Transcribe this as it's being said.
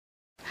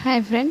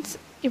Hi friends,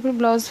 ఇప్పుడు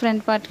blouse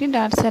front పార్ట్కి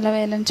dots ఎలా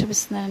వేయాలని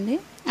చూపిస్తున్నానండి.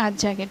 ఆ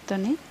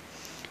జాకెట్తోని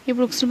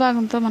ఇప్పుడు ఉక్స్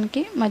భాగంతో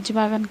మనకి మధ్య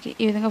భాగానికి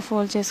ఈ విధంగా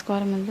ఫోల్డ్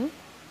చేసుకోవాలి. ముందు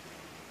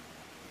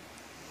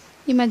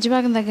ఈ మధ్య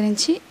భాగం దగ్గర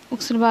నుంచి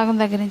ఉక్స్ భాగం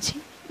దగ్గర నుంచి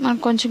మనం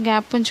కొంచెం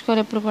గ్యాప్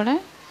ఉంచుకోవాలి. ఎప్పుడు కూడా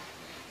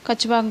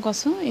ఖర్చు భాగం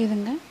కోసం ఈ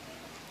విధంగా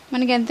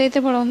మనకి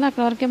ఎంతైతే పొడవు ఉందో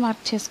అక్కడ వరకే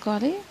మార్క్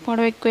చేసుకోవాలి.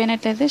 పొడవు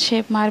ఎక్కువైనట్లయితే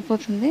షేప్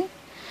మారిపోతుంది.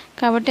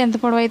 కాబట్టి ఎంత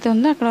పొడవు అయితే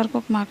ఉందో అక్కడ వరకు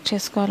ఒక మార్క్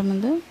చేసుకోవాలి.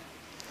 ముందు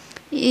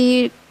ఈ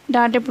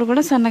డాట్ ఎప్పుడు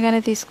కూడా సన్నగానే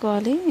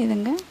తీసుకోవాలి. ఈ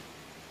విధంగా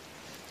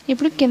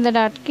ఇప్పుడు కింద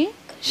డాట్కి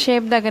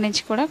షేప్ దగ్గర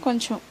నుంచి కూడా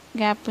కొంచెం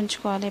గ్యాప్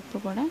ఉంచుకోవాలి. ఎప్పుడు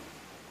కూడా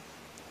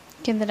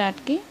కింద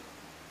డాట్కి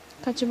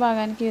ఖర్చు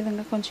భాగానికి ఈ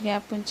విధంగా కొంచెం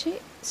గ్యాప్ ఉంచి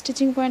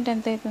స్టిచ్చింగ్ పాయింట్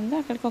ఎంత అవుతుందో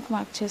అక్కడికి ఒక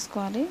మార్క్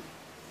చేసుకోవాలి.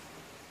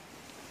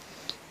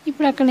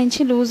 ఇప్పుడు అక్కడి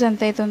నుంచి లూజ్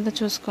ఎంత అవుతుందో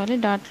చూసుకోవాలి.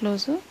 డాట్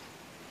లూజు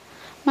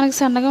మనకు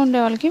సన్నగా ఉండే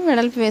వాళ్ళకి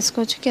వెడల్పు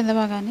వేసుకోవచ్చు కింద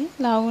భాగాన్ని,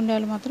 లావుగా ఉండే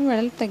వాళ్ళు మాత్రం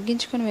వెడల్పు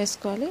తగ్గించుకొని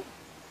వేసుకోవాలి.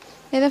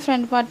 లేదా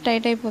ఫ్రంట్ పార్ట్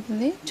టైట్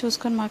అయిపోతుంది,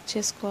 చూసుకొని మార్క్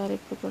చేసుకోవాలి.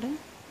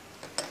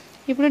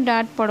 ఇప్పుడు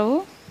డాట్ పొడవు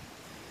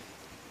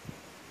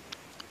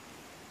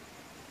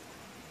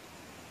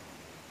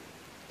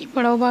ఈ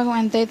పొడవు భాగం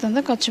ఎంత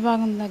అవుతుందో ఖర్చు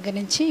భాగం దగ్గర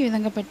నుంచి ఈ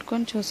విధంగా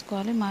పెట్టుకొని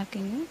చూసుకోవాలి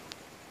మార్కింగ్.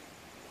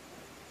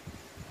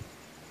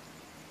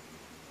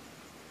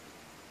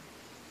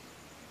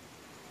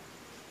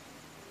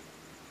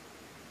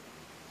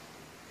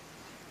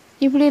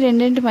 ఇప్పుడు ఈ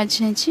రెండింటి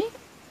మధ్య నుంచి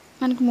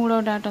మనకు మూడవ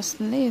డాట్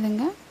వస్తుంది. ఈ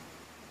విధంగా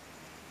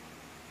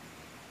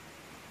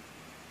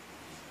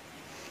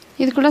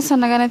ఇది కూడా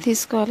సన్నగానే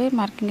తీసుకోవాలి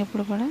మార్కింగ్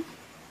ఎప్పుడు కూడా.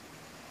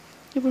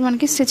 ఇప్పుడు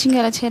మనకి స్టిచ్చింగ్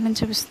ఎలా చేయాలని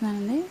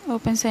చూపిస్తున్నానండి.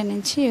 ఓపెన్ సైడ్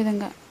నుంచి ఈ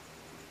విధంగా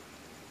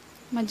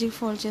మధ్యకి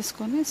ఫోల్డ్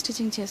చేసుకొని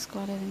స్టిచ్చింగ్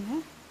చేసుకోవాలి. ఈ విధంగా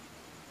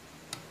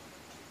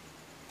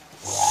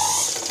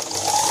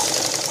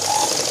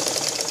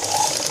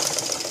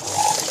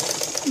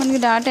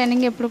మనకి డాట్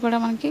ఎండింగ్ ఎప్పుడు కూడా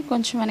మనకి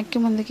కొంచెం వెనక్కి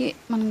ముందుకి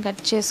మనం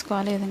కట్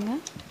చేసుకోవాలి. ఈ విధంగా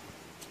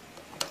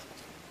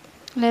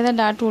లేదా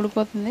డాట్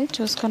ఊడిపోతుంది,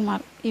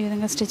 చూసుకొని ఈ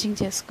విధంగా స్టిచ్చింగ్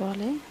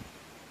చేసుకోవాలి.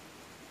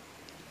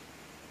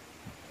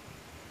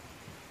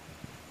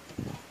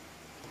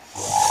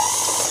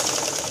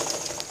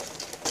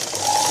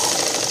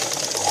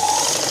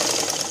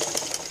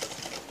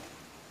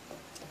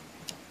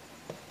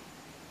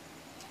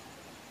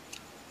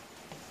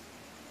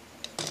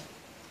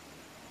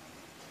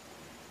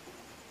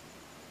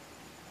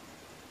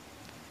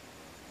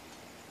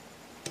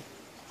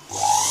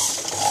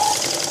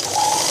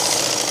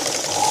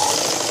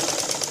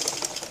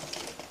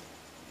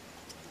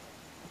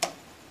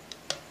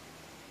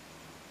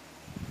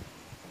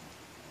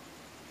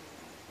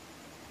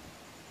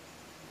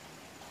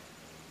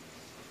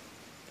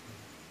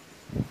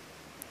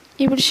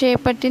 ఇప్పుడు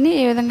షేప్ పట్టిని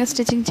ఏ విధంగా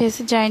స్టిచ్చింగ్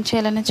చేసి జాయిన్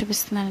చేయాలని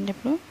చూపిస్తున్నానండి.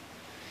 ఇప్పుడు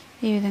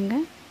ఈ విధంగా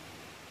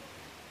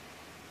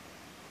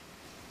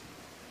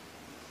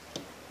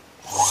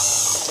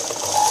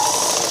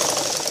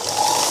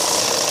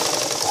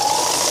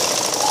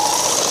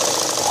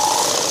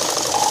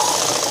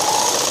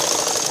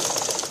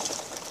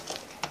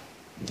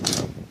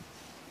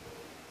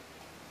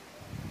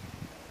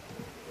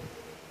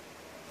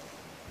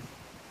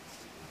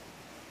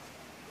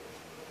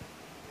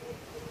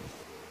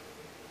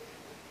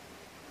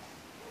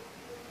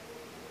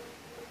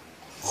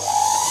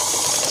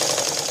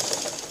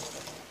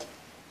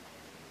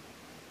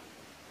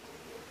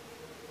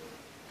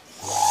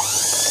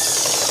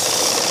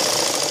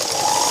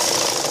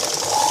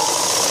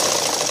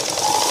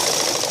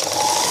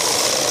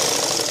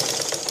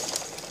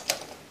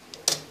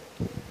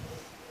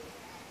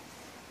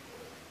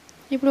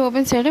ఇప్పుడు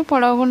ఓపెన్ సైడ్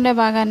పొడవుగా ఉండే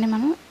భాగాన్ని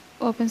మనం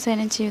ఓపెన్ సైడ్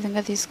నుంచి ఈ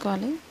విధంగా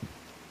తీసుకోవాలి.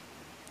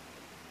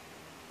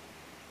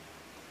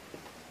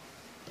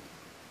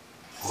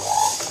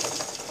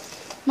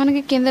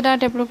 మనకి కింద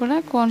డాట్ ఎప్పుడు కూడా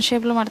కోన్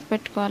షేప్లో మడత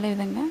పెట్టుకోవాలి. ఈ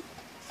విధంగా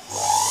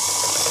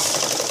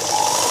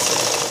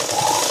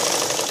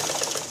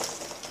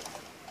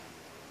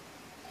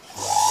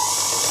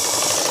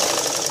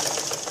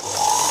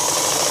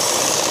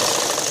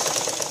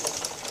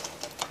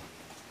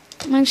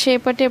మనకి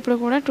షేప్ పట్టి ఎప్పుడు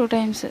కూడా 2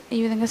 times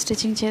ఈ విధంగా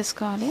స్టిచ్చింగ్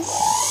చేసుకోవాలి.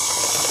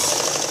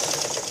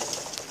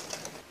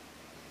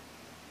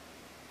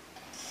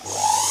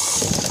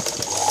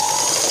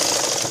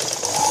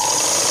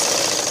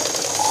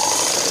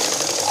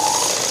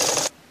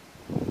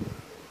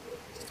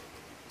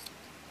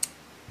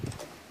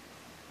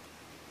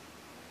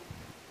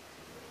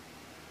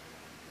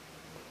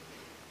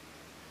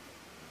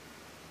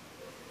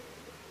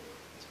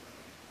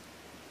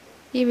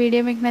 ఈ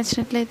వీడియో మీకు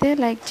నచ్చినట్లయితే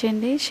లైక్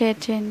చేయండి, షేర్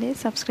చేయండి,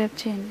 సబ్స్క్రైబ్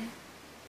చేయండి.